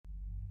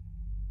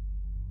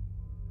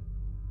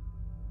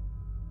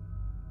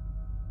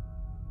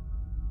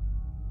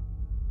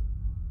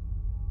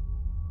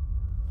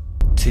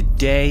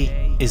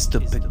Today is the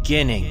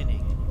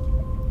beginning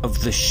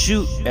of the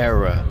shoot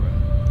era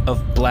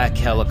of Black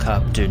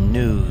Helicopter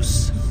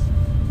News.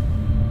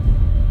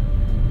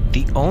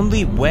 The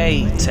only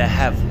way to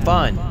have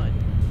fun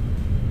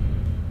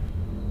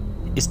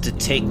is to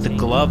take the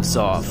gloves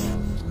off.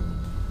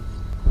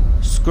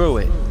 Screw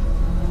it.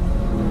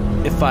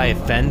 If I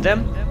offend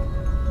them,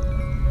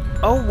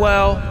 oh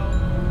well.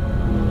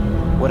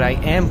 What I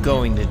am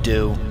going to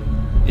do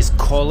is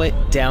call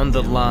it down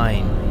the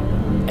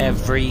line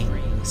every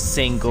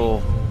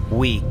single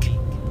week.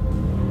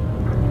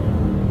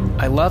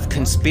 I love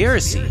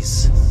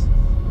conspiracies.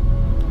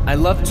 I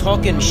love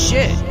talking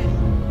shit.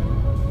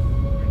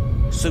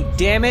 So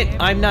damn it,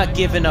 I'm not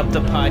giving up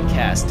the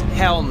podcast.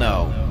 Hell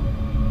no.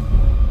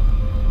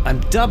 I'm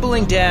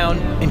doubling down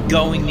and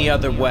going the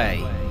other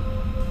way.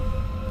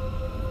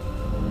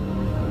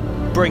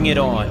 Bring it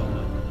on.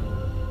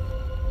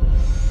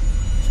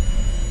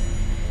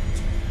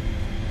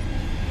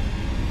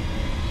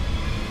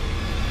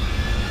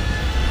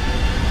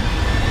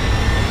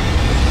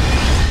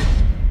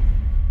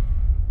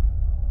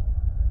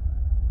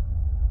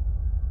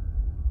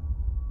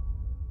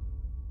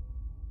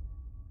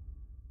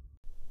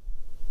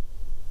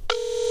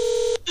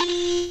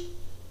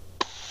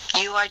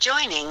 You are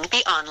joining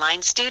the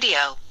online studio.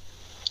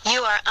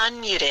 You are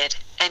unmuted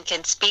and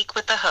can speak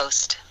with the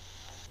host.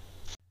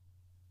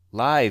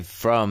 Live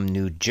from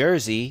New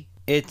Jersey,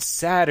 it's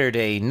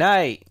Saturday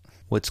night.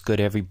 What's good,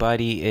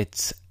 everybody?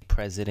 It's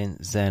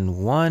President Zen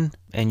 1,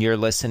 and you're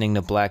listening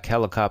to Black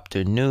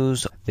Helicopter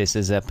News. This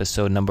is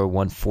episode number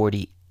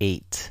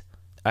 148.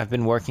 I've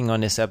been working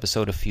on this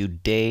episode a few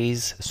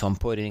days, so I'm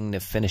putting the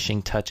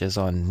finishing touches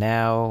on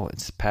now.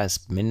 It's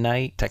past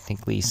midnight,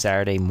 technically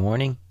Saturday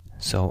morning.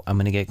 So I'm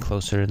going to get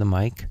closer to the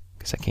mic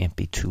because I can't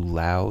be too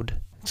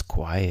loud. It's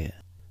quiet.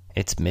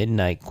 It's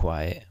midnight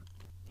quiet.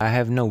 I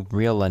have no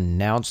real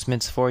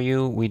announcements for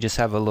you. We just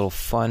have a little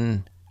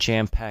fun,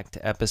 jam-packed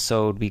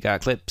episode. We got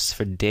clips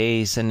for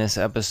days in this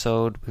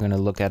episode. We're going to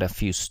look at a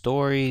few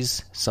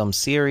stories, some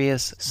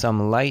serious,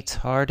 some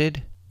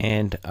light-hearted.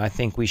 And I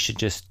think we should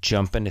just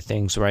jump into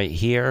things right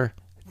here,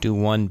 do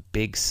one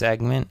big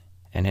segment,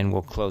 and then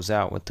we'll close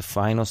out with the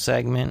final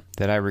segment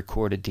that I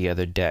recorded the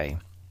other day.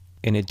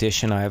 In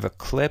addition, I have a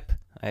clip.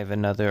 I have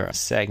another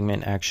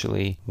segment,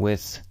 actually,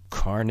 with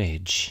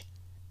Carnage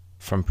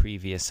from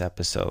previous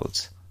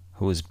episodes,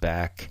 who is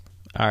back.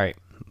 All right,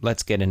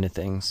 let's get into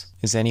things.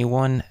 Does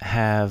anyone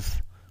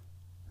have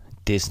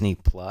Disney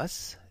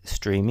Plus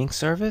streaming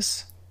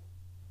service?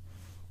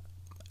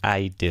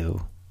 I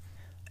do.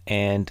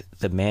 And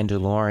The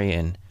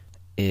Mandalorian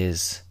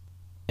is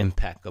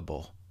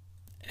impeccable.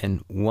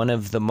 And one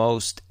of the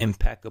most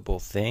impeccable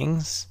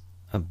things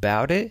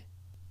about it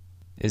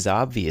is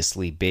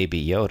obviously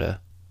Baby Yoda.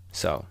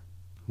 So,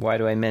 why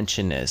do I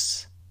mention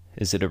this?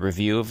 Is it a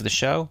review of the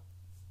show?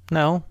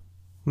 No.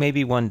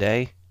 Maybe one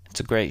day. It's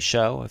a great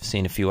show. I've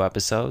seen a few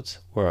episodes.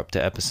 We're up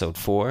to episode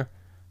 4. A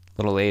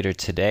little later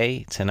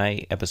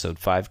tonight, episode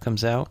 5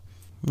 comes out.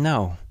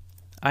 No.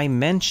 I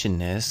mention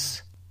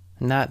this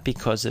not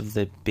because of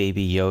the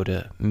Baby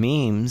Yoda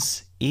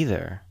memes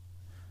either.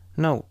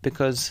 No,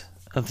 because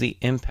of the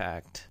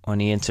impact on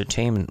the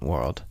entertainment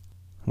world.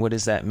 What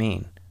does that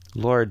mean?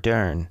 Laura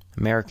Dern,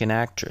 American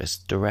actress,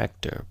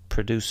 director,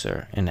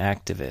 producer, and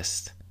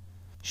activist.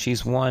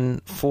 She's won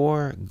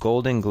 4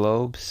 Golden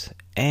Globes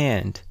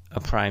and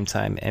a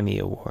Primetime Emmy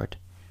Award.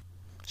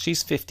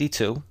 She's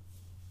 52.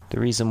 The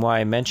reason why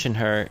I mention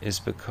her is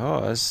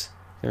because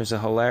there's a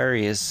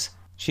hilarious...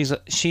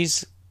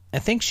 I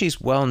think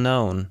she's well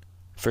known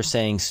for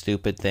saying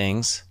stupid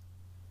things.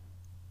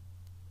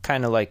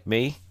 Kind of like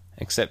me,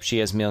 except she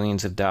has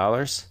millions of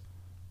dollars.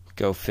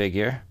 Go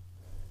figure.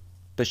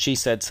 But she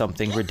said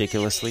something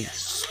ridiculously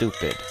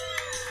stupid.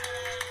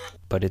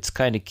 But it's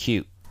kind of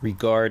cute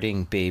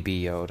regarding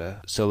Baby Yoda.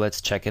 So let's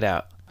check it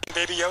out.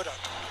 Baby Yoda.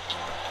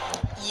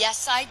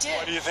 Yes, I did.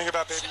 What do you think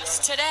about Baby Yoda?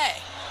 Just today.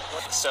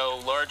 So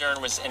Laura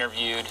Dern was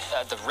interviewed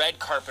at the red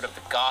carpet of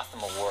the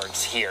Gotham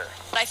Awards here.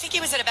 I think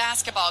he was at a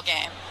basketball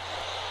game.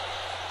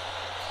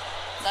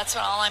 That's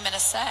all I'm going to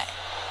say.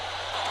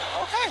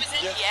 Okay. It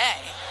was in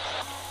Yay.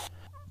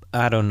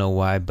 I don't know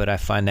why, but I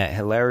find that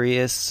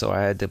hilarious, so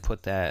I had to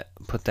put that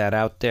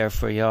out there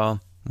for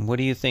y'all. What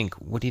do you think?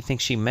 What do you think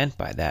she meant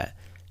by that?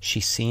 She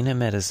seen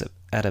him at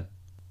a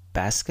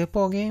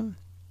basketball game?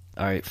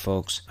 All right,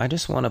 folks. I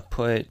want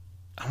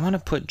to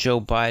put Joe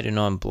Biden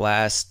on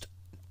blast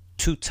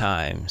 2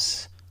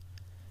 times.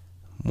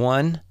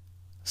 One,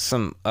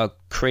 a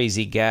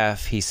crazy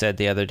gaffe he said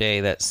the other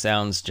day that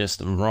sounds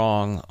just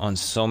wrong on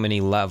so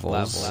many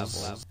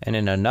levels. And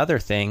then another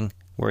thing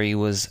where he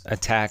was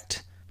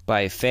attacked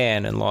by a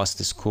fan and lost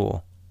his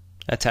cool.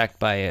 Attacked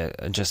by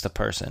just a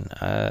person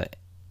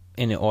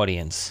in the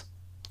audience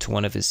to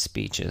one of his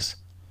speeches.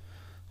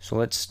 So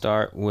let's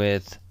start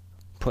with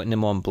putting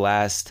him on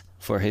blast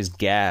for his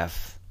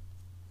gaffe.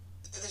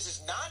 This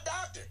is not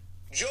doctored.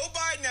 Joe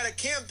Biden at a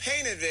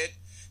campaign event.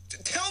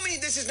 Tell me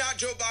this is not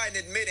Joe Biden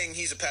admitting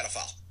he's a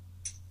pedophile.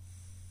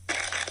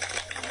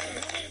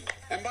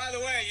 And by the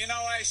way,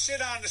 I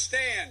sit on the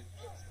stand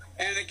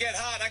and it get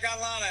hot. I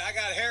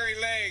got hairy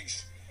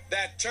legs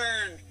that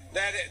turn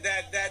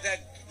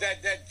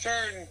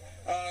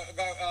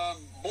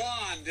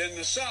blonde in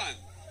the sun.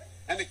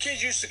 And the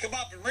kids used to come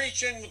up and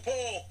reach in the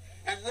pool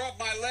and rub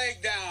my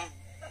leg down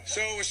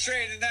so it was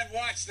straight, and then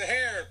watch the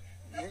hair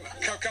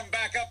come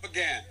back up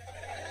again.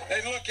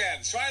 They'd look at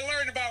it. So I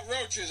learned about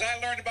roaches. I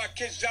learned about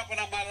kids jumping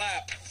on my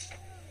lap.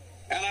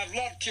 And I've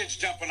loved kids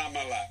jumping on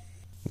my lap.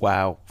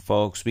 Wow,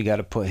 folks, we got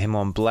to put him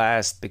on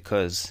blast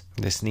because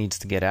this needs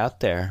to get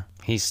out there.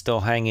 He's still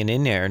hanging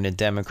in there in the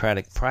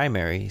Democratic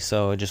primary,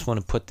 so I just want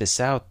to put this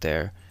out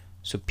there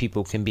so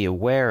people can be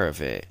aware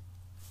of it.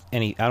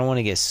 And I don't want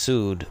to get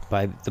sued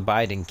by the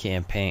Biden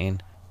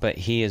campaign, but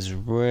he is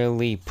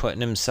really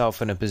putting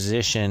himself in a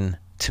position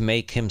to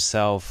make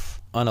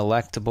himself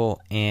unelectable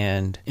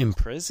and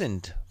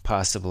imprisoned,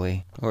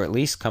 possibly, or at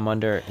least come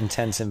under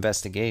intense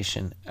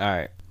investigation. All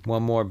right,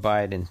 one more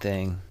Biden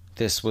thing.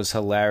 This was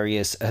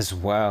hilarious as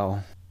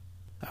well.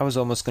 I was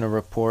almost going to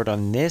report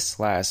on this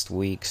last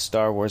week.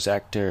 Star Wars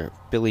actor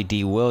Billy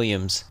D.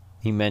 Williams,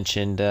 he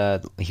mentioned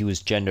he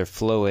was gender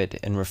fluid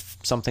and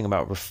something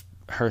about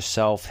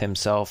herself,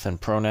 himself,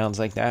 and pronouns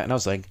like that. And I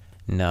was like,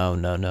 no.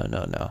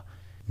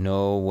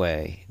 No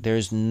way.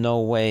 There's no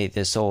way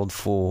this old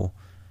fool.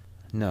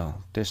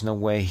 No, there's no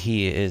way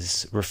he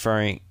is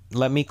referring.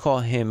 Let me call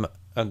him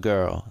a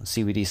girl.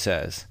 See what he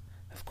says.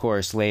 Of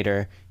course,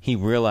 later, he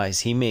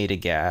realized he made a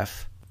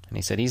gaffe. And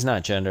he said he's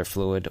not gender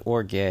fluid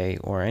or gay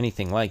or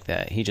anything like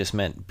that. He just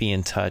meant be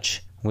in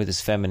touch with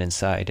his feminine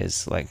side,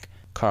 as like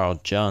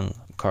Carl Jung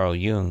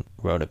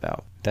wrote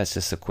about. That's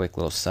just a quick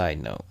little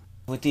side note.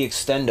 With the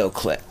extendo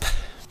clip.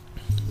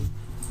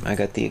 I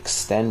got the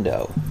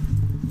extendo.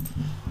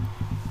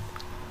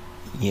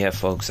 Yeah,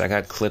 folks, I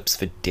got clips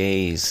for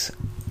days.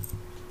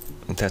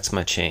 That's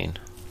my chain.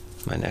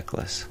 My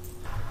necklace.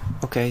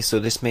 Okay, so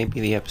this may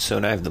be the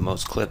episode I have the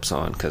most clips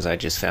on, because I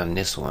just found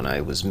this one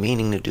I was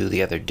meaning to do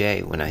the other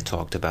day when I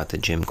talked about the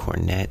Jim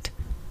Cornette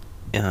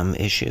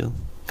issue,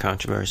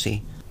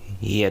 controversy.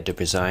 He had to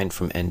resign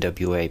from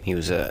NWA. He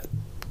was a...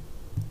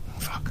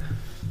 Fuck.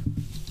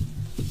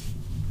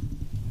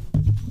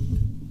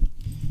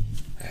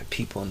 I have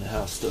people in the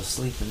house still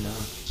sleeping now.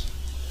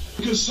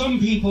 Because some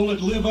people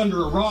that live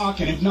under a rock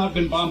and have not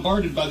been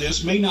bombarded by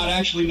this may not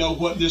actually know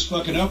what this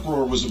fucking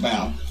uproar was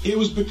about. It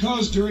was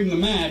because during the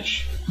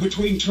match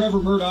between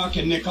Trevor Murdoch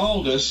and Nick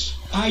Aldis,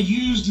 I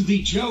used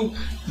the joke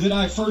that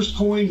I first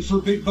coined for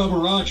Big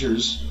Bubba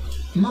Rogers.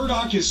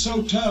 Murdoch is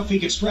so tough he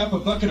could strap a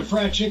bucket of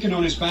fried chicken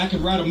on his back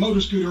and ride a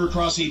motor scooter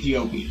across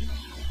Ethiopia.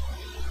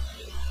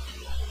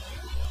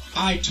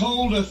 I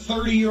told a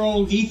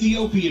 30-year-old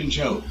Ethiopian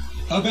joke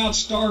about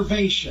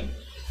starvation.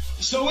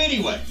 So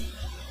anyway,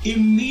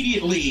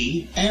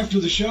 immediately after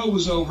the show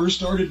was over,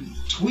 started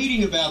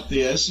tweeting about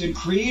this and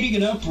creating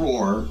an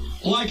uproar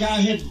like I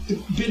had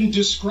been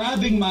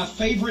describing my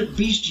favorite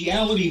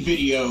bestiality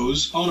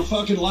videos on a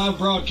fucking live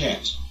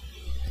broadcast.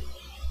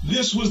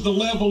 This was the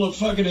level of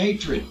fucking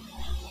hatred.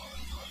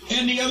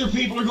 And the other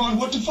people are going,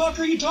 what the fuck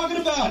are you talking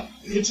about?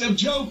 It's a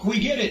joke, we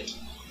get it.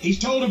 He's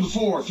told it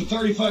before for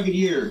 30 fucking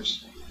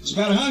years. It's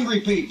about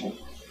hungry people.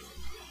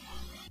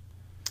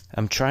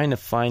 I'm trying to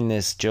find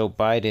this Joe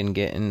Biden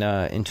getting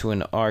into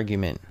an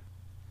argument.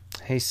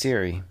 Hey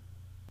Siri,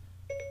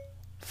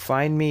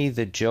 find me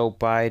the Joe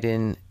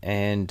Biden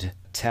and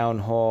Town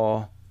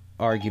Hall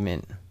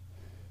argument.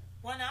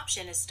 One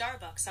option is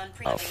Starbucks on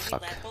Pre-Lab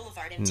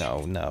Boulevard in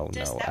No.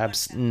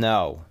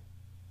 No.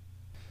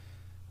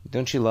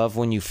 Don't you love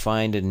when you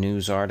find a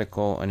news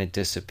article and it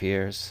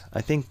disappears?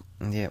 I think,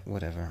 yeah,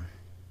 whatever.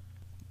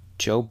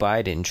 Joe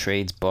Biden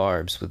trades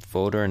barbs with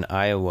voter in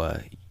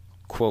Iowa.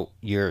 Quote,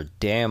 you're a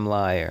damn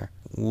liar.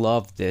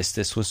 Love this.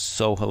 This was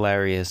so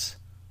hilarious.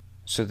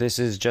 So this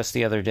is just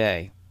the other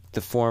day.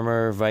 The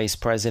former vice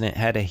president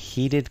had a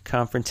heated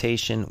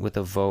confrontation with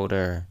a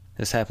voter.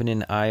 This happened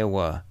in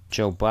Iowa.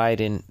 Joe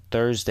Biden,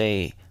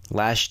 Thursday,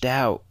 lashed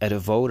out at a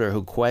voter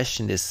who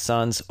questioned his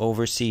son's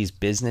overseas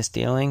business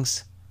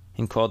dealings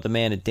and called the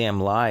man a damn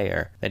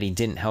liar that he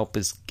didn't help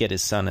get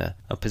his son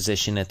a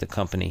position at the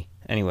company.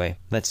 Anyway,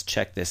 let's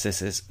check this.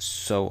 This is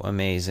so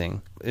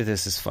amazing.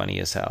 This is funny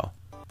as hell.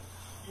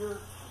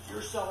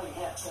 You're selling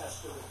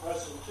access to the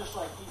president just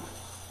like he is.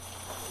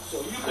 So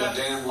You're a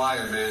damn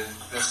liar, man.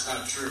 That's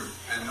not true.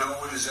 And no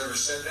one has ever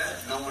said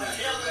that. No one has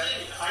heard that.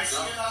 I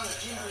see it on the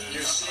TV.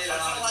 You see it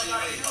on the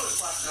TV.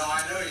 No,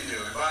 I know you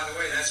do. And by the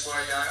way, that's why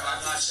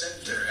I'm not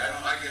sedentary.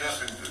 I get up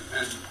and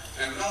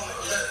no,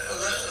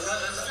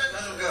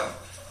 let him go.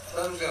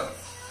 Let him go.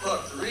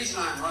 Look, the reason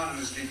I'm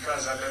running is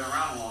because I've been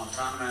around a long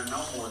time and I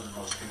know more than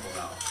most people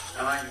know.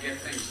 And I can get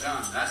things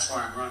done. That's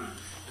why I'm running.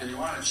 And you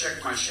want to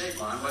check my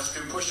shape on, let's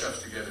do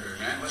push-ups together here,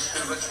 man. Let's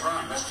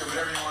run. Let's do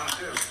whatever you want to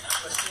do.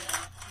 Number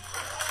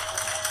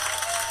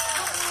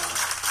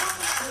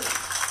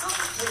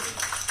two.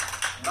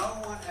 No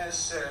one has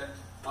said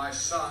my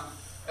son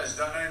has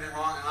done anything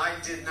wrong, and I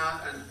did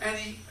not on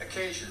any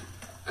occasion.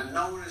 And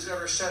no one has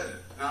ever said it.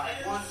 Not I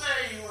didn't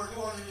say you were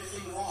doing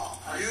anything wrong.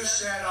 You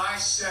said I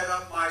set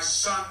up my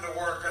son to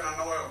work in an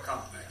oil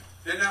company.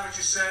 Isn't that what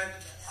you said?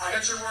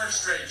 Get your words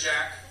straight,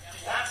 Jack.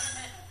 That's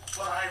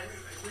what I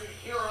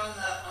hear on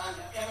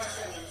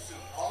MSNBC.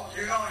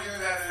 You don't hear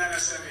that in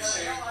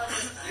MSNBC.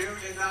 You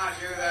did not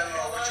hear that at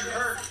all. But you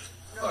heard.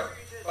 Look,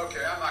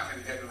 okay, I'm not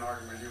going to get in an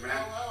argument with you,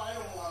 man. Well, I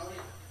don't want to.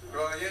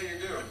 Well, yeah, you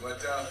do.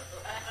 But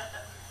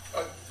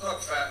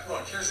look, Fat,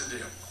 look, here's the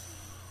deal.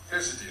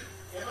 Here's the deal.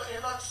 It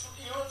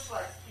looks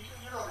like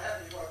you don't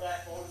have any more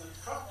backbone than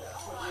Trump does.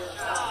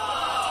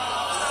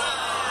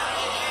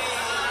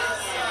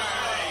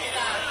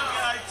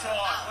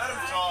 Let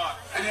him talk.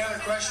 Any other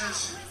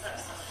questions?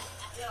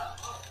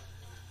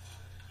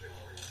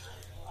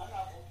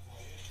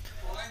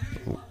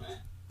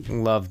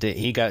 Loved it.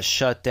 He got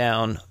shut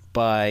down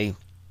by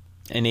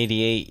an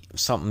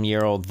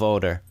 88-something-year-old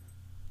voter.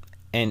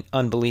 And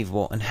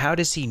unbelievable. And how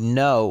does he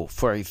know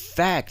for a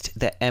fact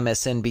that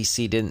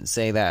MSNBC didn't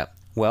say that?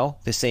 Well,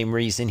 the same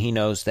reason he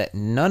knows that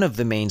none of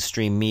the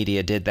mainstream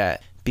media did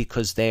that.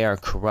 Because they are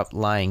corrupt,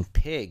 lying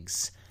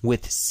pigs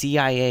with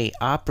CIA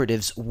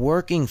operatives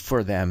working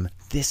for them.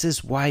 This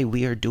is why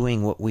we are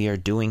doing what we are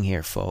doing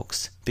here,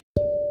 folks.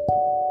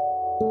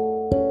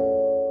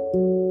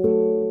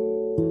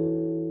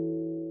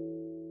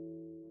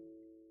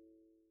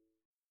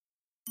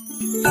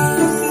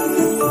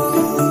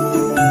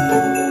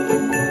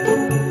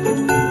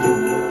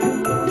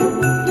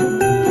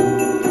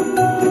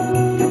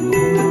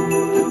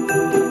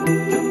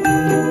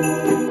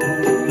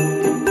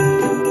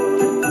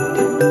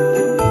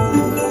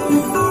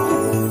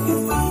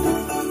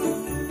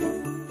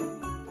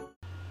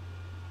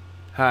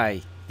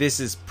 Hi, this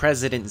is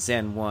President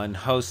Zen 1,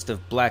 host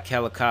of Black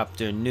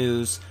Helicopter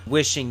News,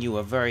 wishing you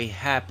a very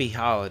happy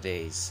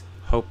holidays.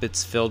 Hope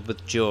it's filled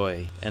with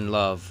joy and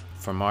love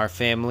from our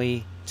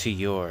family to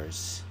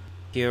yours.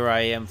 Here I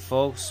am,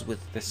 folks,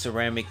 with the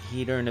ceramic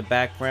heater in the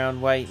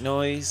background, white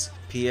noise,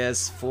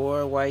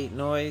 PS4 white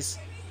noise,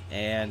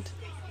 and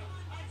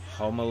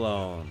Home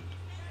Alone.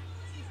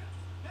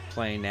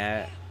 Playing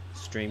that,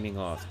 streaming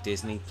off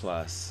Disney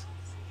Plus.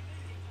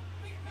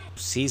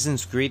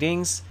 Season's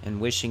greetings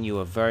and wishing you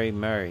a very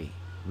Merry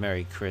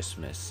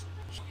Christmas.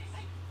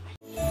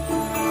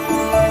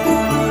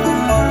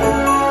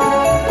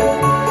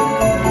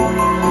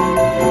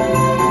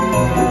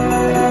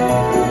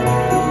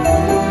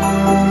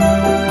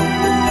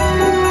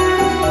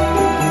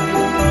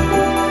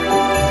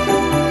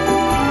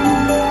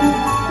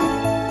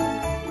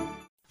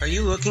 Are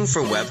you looking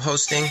for web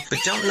hosting but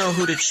don't know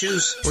who to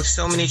choose with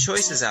so many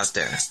choices out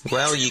there?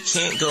 Well, you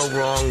can't go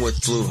wrong with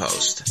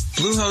Bluehost.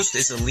 Bluehost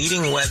is a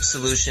leading web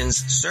solutions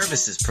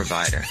services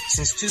provider.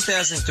 Since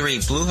 2003,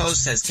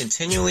 Bluehost has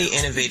continually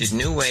innovated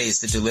new ways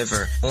to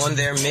deliver on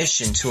their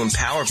mission to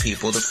empower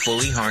people to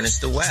fully harness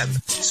the web.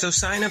 So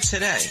sign up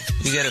today.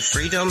 You get a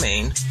free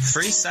domain,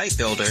 free site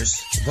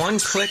builders,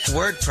 one-click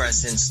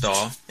WordPress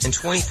install, and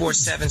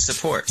 24/7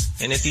 support.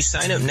 And if you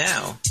sign up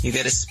now, you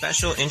get a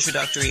special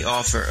introductory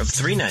offer of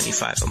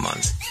 $3.95 a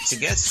month. To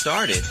get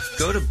started,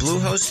 go to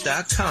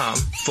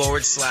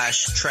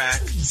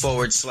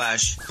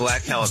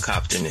bluehost.com/track/Black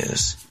Helicopter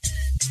News.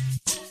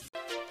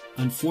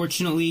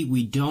 Unfortunately,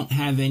 we don't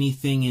have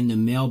anything in the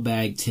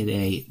mailbag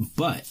today,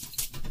 but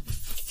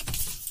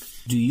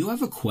do you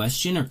have a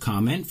question or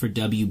comment for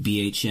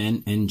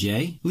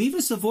WBHN-NJ? Leave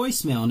us a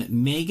voicemail and it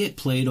may get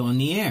played on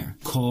the air.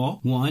 Call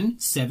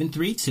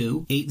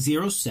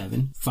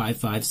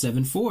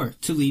 1-732-807-5574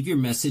 to leave your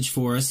message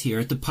for us here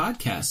at the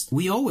podcast.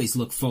 We always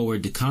look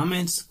forward to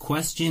comments,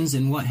 questions,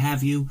 and what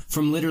have you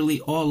from literally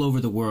all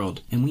over the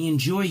world, and we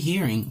enjoy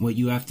hearing what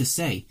you have to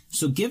say.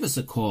 So give us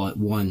a call at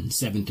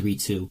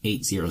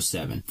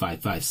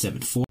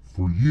 1-732-807-5574.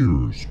 For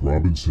years,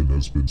 Robinson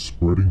has been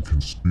spreading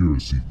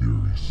conspiracy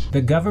theories.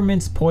 The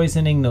government's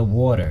poisoning the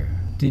water.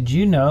 Did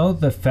you know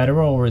the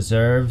Federal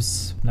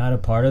Reserve's not a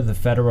part of the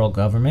federal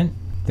government?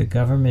 The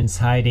government's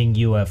hiding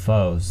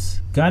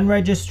UFOs. Gun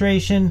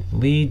registration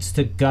leads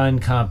to gun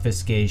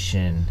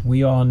confiscation.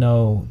 We all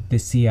know the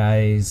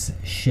CIA's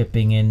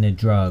shipping in the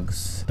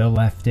drugs. The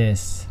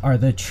leftists are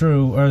the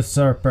true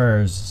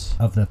usurpers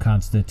of the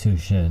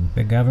Constitution.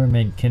 The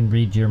government can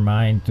read your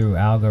mind through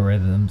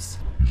algorithms.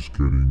 He's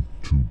getting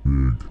too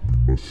big. We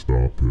must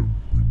stop him.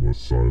 We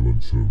must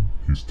silence him.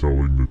 He's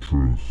telling the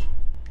truth.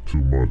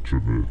 Too much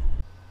of it.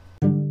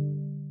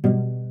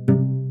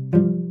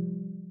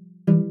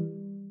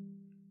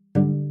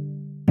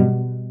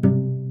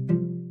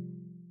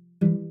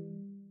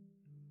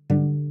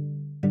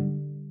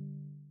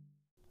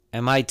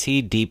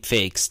 MIT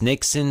deepfakes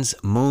Nixon's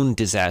moon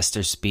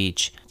disaster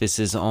speech. This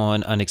is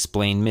on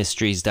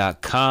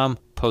unexplainedmysteries.com,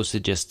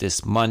 posted just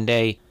this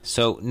Monday.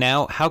 So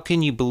now, how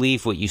can you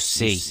believe what you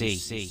see?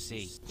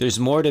 There's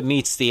more to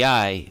meets the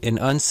eye. An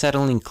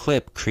unsettling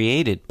clip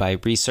created by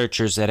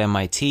researchers at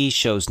MIT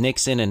shows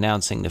Nixon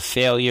announcing the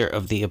failure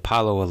of the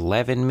Apollo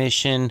 11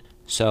 mission.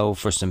 So,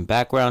 for some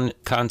background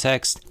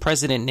context,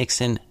 President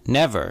Nixon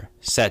never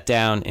sat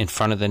down in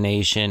front of the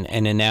nation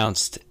and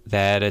announced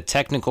that a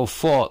technical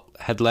fault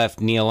had left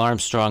Neil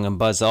Armstrong and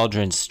Buzz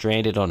Aldrin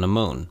stranded on the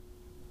moon.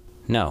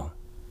 No.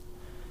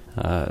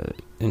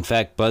 In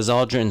fact, Buzz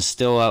Aldrin's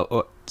still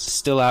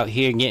out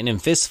here getting in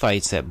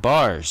fistfights at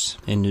bars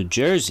in New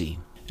Jersey.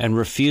 and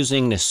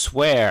refusing to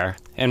swear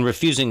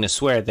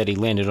that he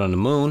landed on the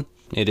moon.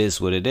 It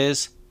is what it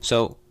is.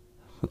 So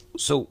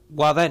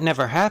while that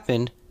never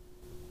happened,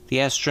 the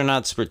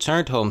astronauts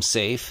returned home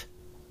safe.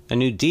 A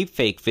new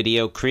deepfake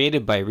video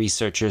created by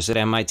researchers at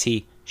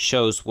MIT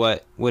shows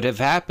what would have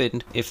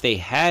happened if they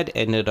had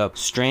ended up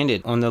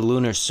stranded on the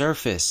lunar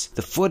surface.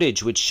 The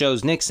footage, which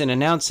shows Nixon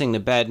announcing the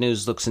bad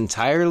news, looks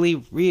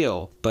entirely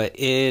real, but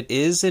it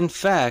is in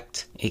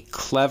fact a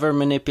clever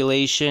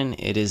manipulation.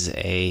 It is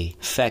a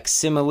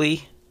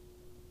facsimile.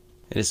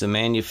 It is a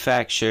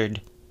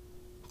manufactured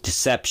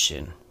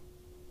deception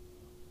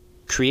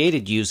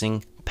created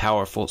using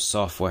powerful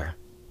software.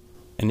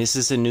 And this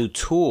is a new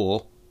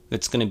tool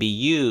that's going to be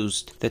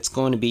used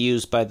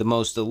by the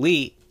most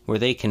elite, where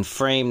they can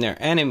frame their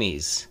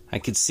enemies. I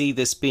could see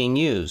this being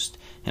used,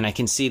 and I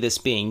can see this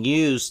being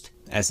used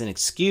as an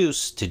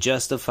excuse to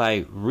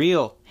justify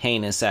real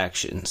heinous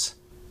actions,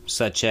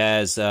 such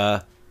as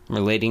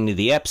relating to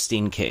the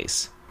Epstein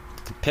case.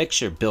 The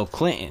picture Bill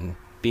Clinton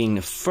being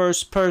the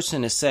first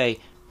person to say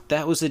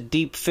that was a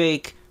deep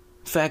fake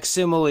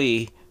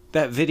facsimile,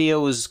 that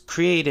video was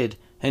created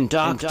and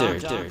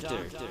doctored.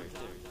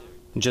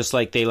 Just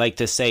like they like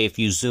to say, if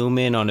you zoom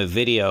in on a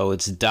video,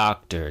 it's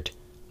doctored.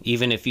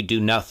 Even if you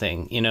do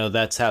nothing,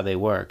 that's how they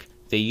work.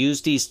 They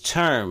use these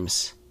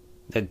terms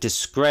that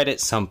discredit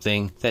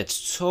something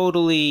that's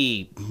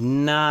totally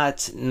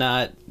not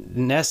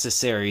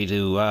necessary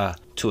to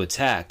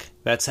attack.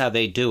 That's how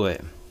they do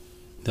it.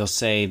 They'll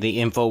say the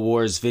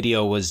InfoWars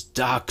video was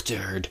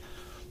doctored.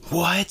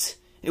 What?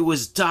 It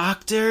was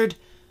doctored?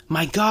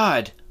 My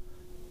God.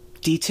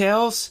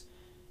 Details?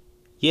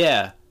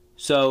 Yeah.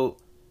 So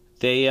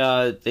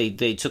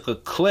they took a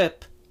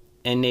clip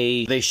and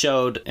they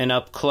showed an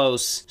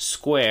up-close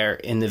square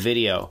in the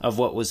video of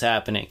what was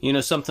happening.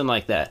 Something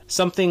like that.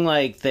 Something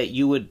like that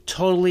you would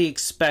totally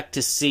expect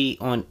to see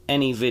on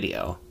any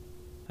video.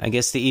 I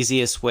guess the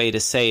easiest way to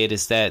say it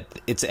is that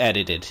it's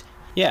edited.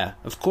 Yeah,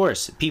 of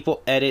course.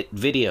 People edit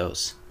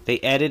videos. They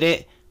edit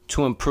it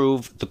to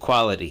improve the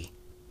quality.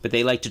 But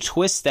they like to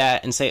twist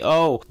that and say,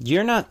 oh,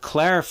 you're not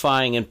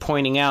clarifying and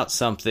pointing out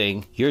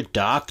something. You're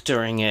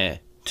doctoring it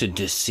to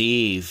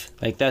deceive.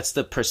 Like, that's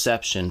the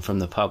perception from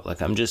the public.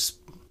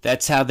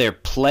 That's how they're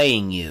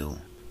playing you.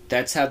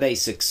 That's how they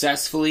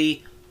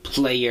successfully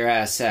play your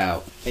ass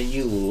out. And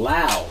you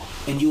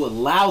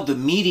allow the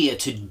media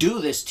to do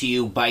this to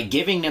you by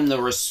giving them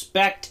the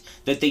respect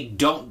that they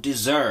don't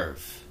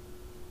deserve.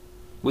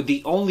 With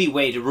the only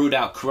way to root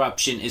out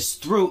corruption is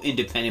through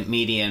independent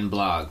media and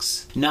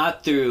blogs.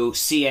 Not through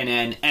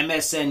CNN,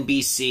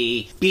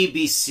 MSNBC,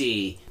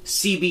 BBC,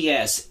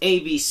 CBS,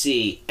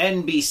 ABC,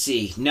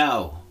 NBC.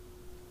 No.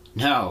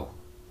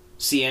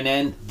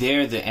 CNN,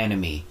 they're the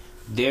enemy.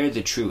 They're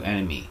the true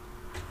enemy.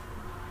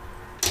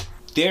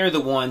 They're the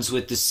ones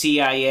with the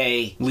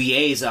CIA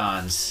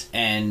liaisons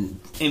and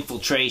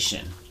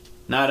infiltration.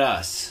 Not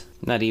us.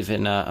 Not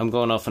even, I'm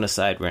going off on a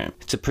side rant.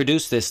 To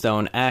produce this, though,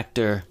 an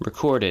actor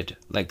recorded,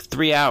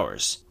 3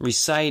 hours,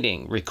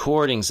 reciting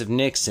recordings of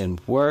Nixon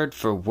word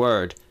for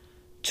word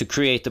to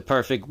create the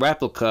perfect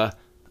replica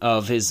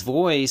of his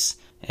voice,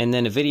 and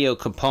then a video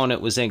component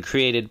was then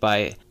created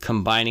by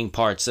combining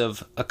parts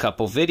of a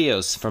couple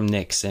videos from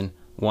Nixon,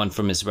 one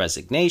from his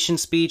resignation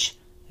speech,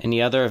 and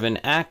the other of an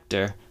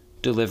actor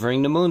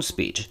delivering the moon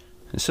speech.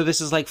 And so this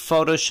is like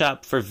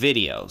Photoshop for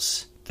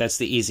videos. That's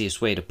the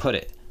easiest way to put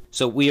it.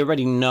 So we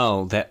already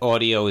know that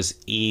audio is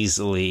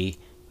easily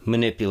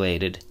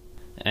manipulated,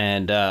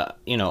 and I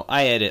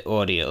edit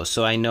audio,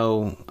 so I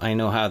know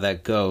how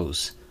that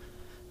goes.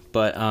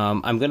 But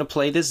I'm gonna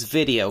play this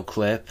video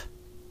clip.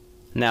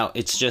 Now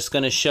it's just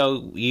gonna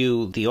show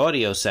you the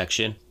audio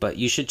section, but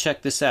you should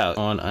check this out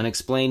on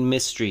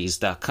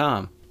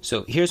unexplainedmysteries.com.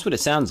 So here's what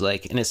it sounds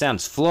like, and it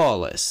sounds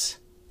flawless.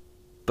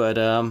 But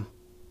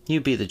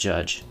you be the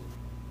judge.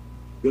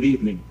 Good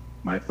evening,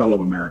 my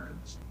fellow Americans.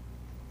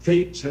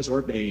 Fate has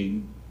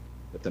ordained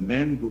that the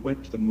men who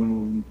went to the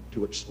moon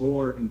to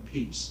explore in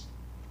peace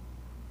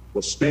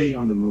will stay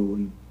on the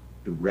moon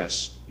to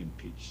rest in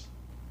peace.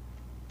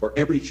 For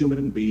every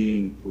human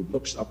being who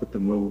looks up at the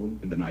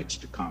moon in the nights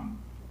to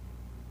come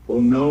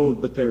will know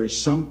that there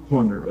is some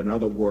corner of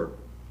another world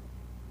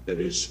that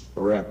is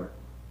forever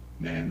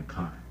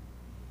mankind.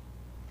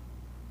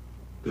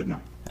 Good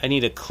night. I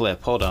need a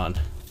clip. Hold on.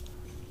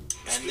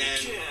 And then,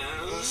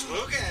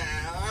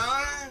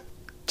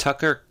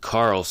 Tucker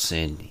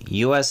Carlson.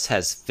 U.S.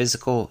 has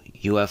physical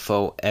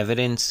UFO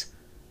evidence.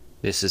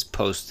 This is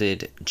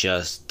posted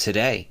just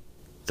today.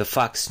 The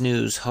Fox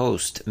News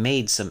host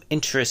made some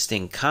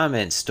interesting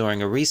comments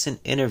during a recent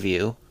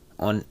interview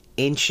on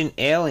ancient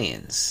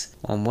aliens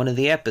on one of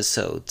the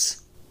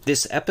episodes.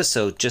 This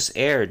episode just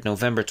aired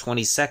November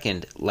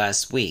 22nd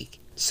last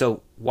week.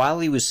 So while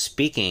he was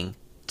speaking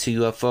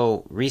to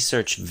UFO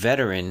research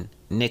veteran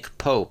Nick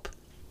Pope,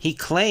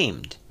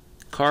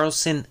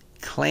 Carlson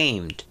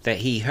claimed that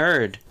he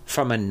heard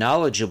from a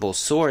knowledgeable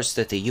source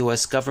that the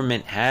U.S.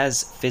 government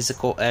has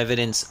physical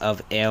evidence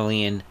of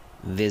alien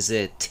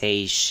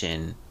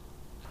visitation.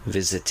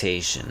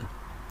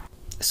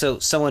 So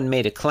someone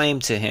made a claim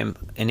to him,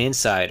 an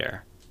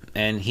insider,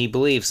 and he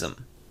believes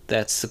them.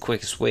 That's the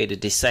quickest way to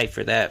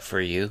decipher that for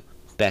you.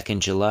 Back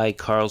in July,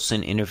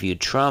 Carlson interviewed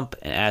Trump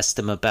and asked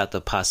him about the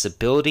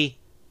possibility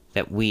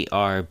that we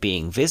are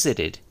being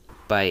visited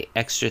by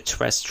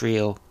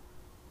extraterrestrial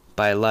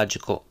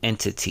biological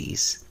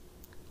entities.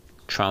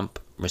 Trump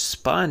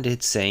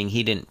responded saying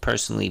he didn't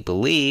personally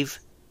believe,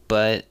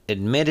 but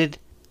admitted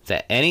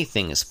that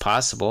anything is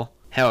possible.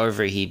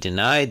 However, he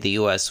denied the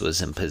U.S.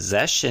 was in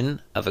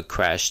possession of a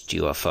crashed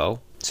UFO.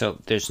 So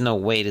there's no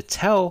way to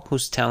tell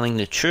who's telling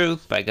the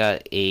truth. I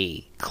got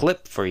a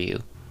clip for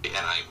you. And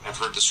I've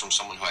heard this from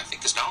someone who I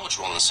think is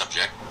knowledgeable on the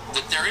subject,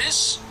 that there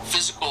is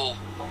physical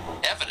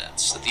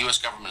evidence that the U.S.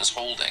 government is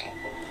holding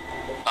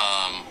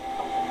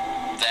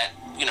that,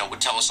 would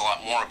tell us a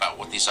lot more about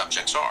what these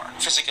objects are.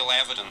 Physical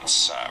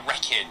evidence,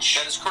 wreckage.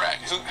 That is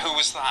correct. Who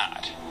was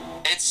that?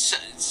 It's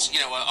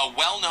a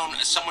well-known,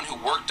 someone who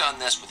worked on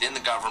this within the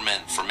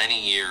government for many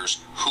years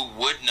who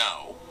would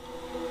know.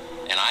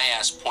 And I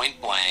asked point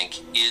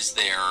blank, is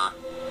there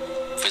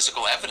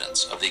physical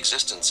evidence of the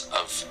existence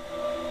of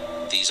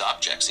these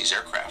objects, these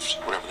aircraft,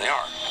 whatever they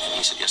are? And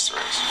he said, yes, there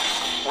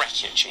is.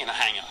 Wreckage in a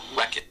hangar.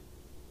 Wreckage.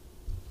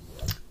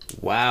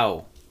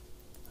 Wow.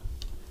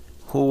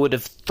 Who would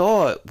have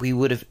thought we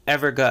would have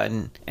ever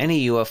gotten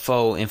any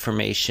UFO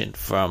information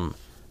from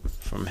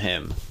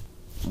him?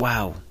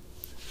 Wow.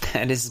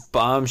 That is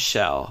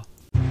bombshell.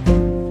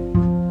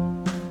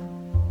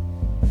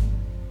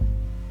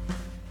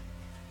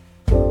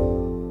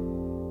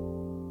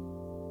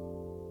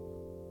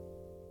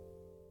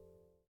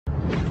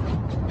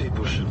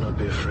 People should not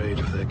be afraid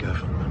of their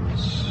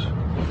governments.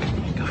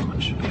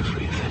 Governments should be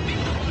afraid of their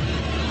people.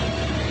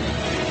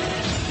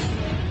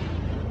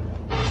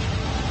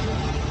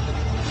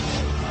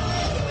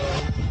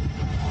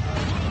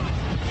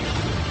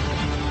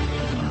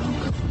 Our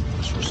government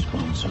was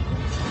responsible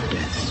for the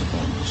deaths of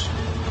almost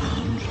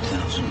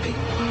 100,000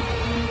 people.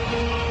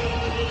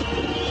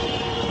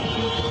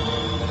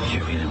 You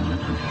really want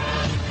to know?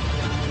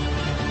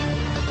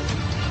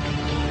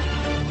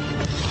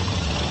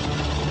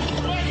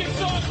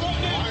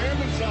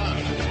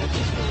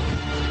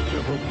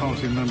 Several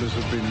party members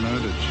have been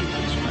murdered, Chief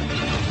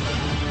Inspector.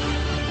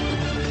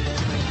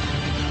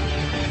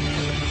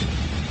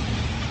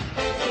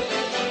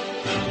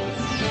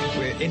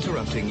 We're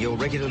interrupting your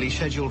regularly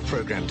scheduled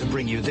program to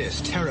bring you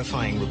this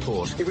terrifying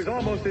report. It was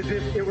almost as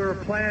if it were a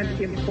planned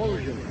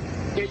implosion.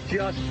 It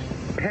just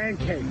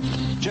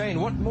pancaked.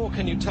 Jane, what more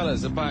can you tell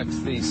us about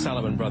the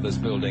Salomon Brothers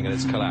building and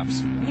its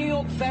collapse? New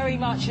York, very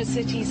much a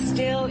city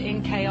still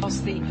in chaos.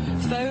 The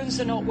phones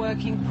are not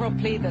working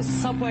properly. The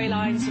subway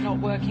lines are not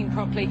working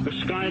properly. The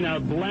sky now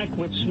black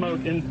with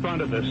smoke in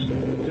front of us.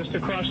 Just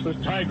across the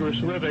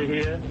Tigris River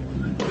here.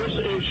 This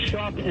is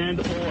shock and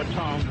awe,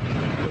 Tom,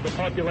 for the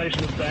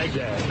population of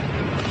Baghdad.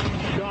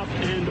 Shock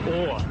and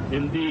awe,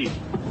 indeed.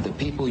 The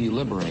people you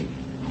liberate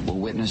will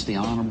witness the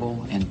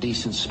honorable and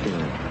decent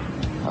spirit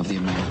of the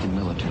American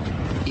military.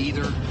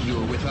 Either you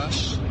are with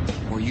us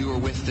or you are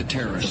with the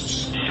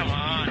terrorists. Come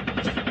on.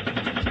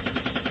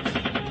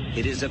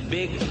 It is a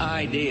big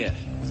idea,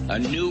 a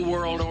new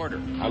world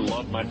order. I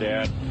love my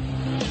dad.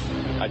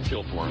 I'd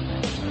kill for him.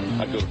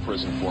 I'd go to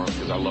prison for him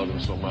because I love him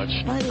so much.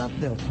 I love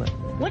Bill Clinton.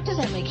 What does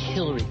that make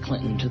Hillary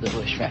Clinton to the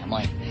Bush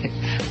family?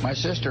 My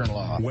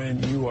sister-in-law.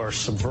 When you are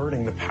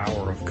subverting the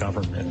power of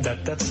government,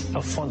 that's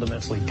a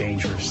fundamentally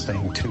dangerous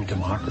thing to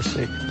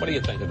democracy. What do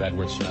you think of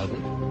Edward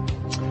Snowden?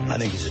 I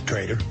think he's a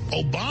traitor.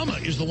 Obama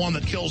is the one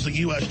that kills the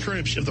U.S.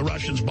 troops if the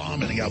Russians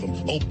bomb any of them.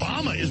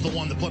 Obama is the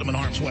one that put them in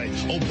harm's way.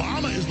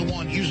 Obama is the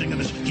one using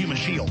them as human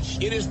shields.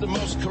 It is the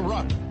most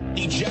corrupt,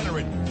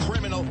 degenerate,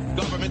 criminal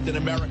government in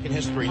American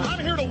history. I'm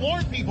here to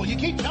warn people. You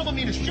keep telling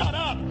me to shut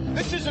up.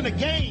 This isn't a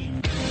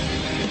game.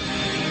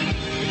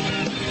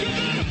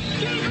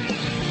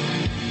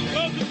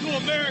 Welcome to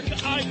America,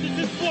 ISIS.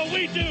 This is what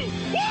we do.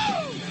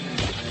 Woo!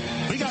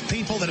 We got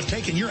people that have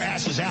taken your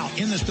asses out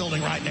in this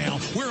building right now.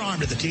 We're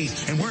armed to the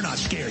teeth, and we're not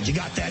scared. You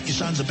got that, you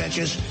sons of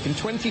bitches? In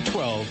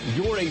 2012,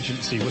 your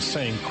agency was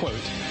saying, quote,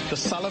 the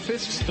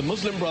Salafists, the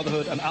Muslim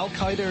Brotherhood, and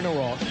Al-Qaeda in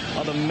Iraq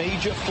are the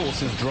major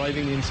forces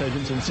driving the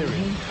insurgents in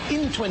Syria.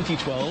 In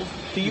 2012,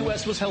 the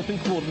US was helping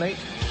coordinate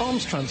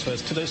arms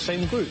transfers to those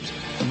same groups.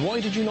 Why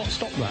did you not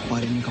stop that?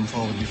 Why didn't you come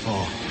forward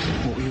before?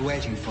 What were you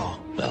waiting for?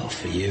 Well,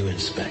 for you,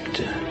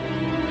 Inspector.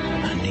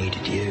 I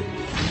needed you.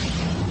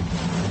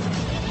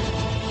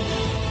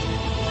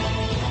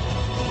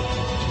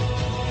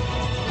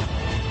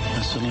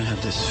 I suddenly had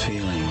this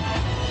feeling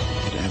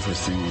that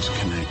everything was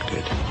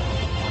connected.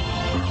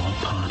 We're all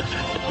part of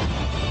it.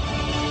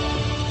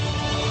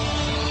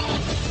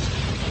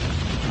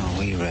 Are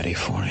we ready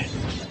for it?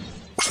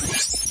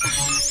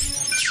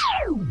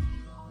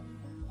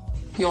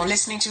 You're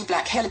listening to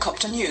Black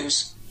Helicopter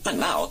News. And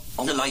now,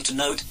 on a lighter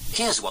note,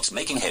 here's what's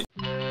making headlines.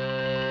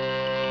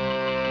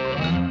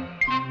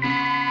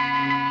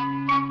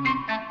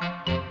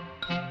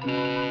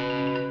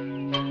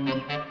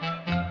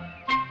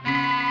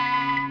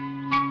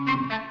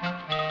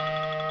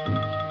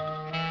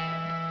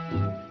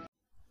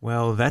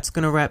 Well, that's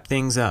going to wrap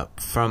things up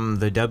from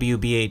the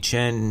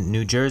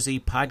WBHN-New Jersey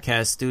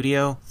podcast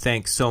studio.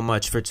 Thanks so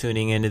much for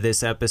tuning into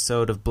this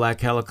episode of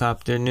Black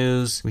Helicopter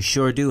News. We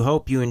sure do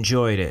hope you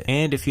enjoyed it.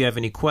 And if you have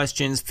any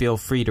questions, feel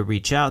free to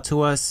reach out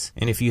to us.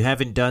 And if you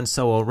haven't done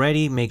so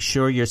already, make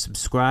sure you're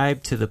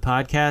subscribed to the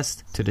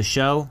podcast, to the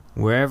show,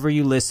 wherever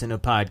you listen to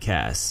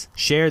podcasts.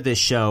 Share this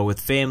show with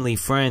family,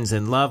 friends,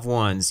 and loved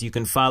ones. You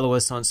can follow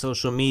us on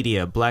social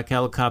media, Black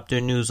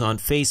Helicopter News on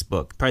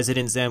Facebook,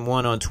 President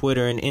Zen1 on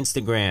Twitter and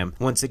Instagram.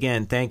 Once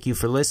again, thank you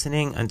for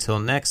listening. Until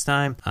next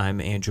time, I'm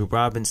Andrew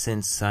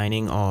Robinson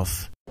signing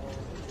off.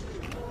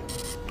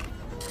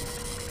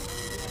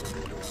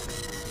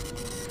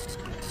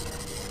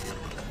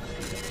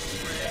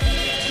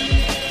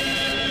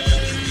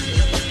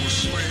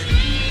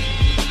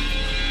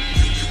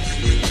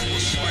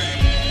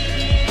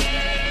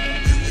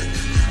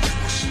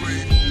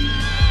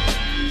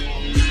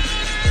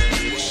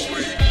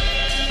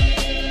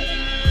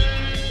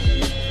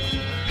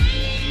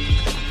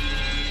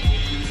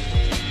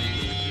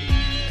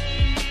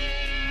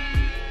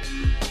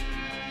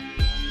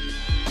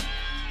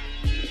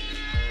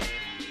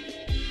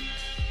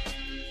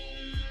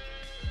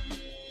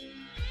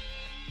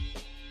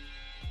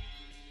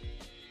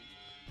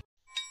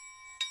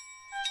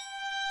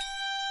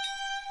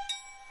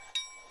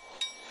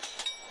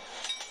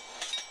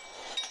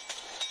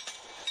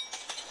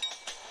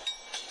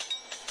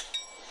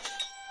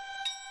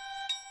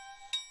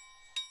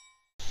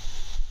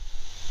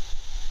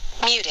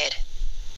 Muted.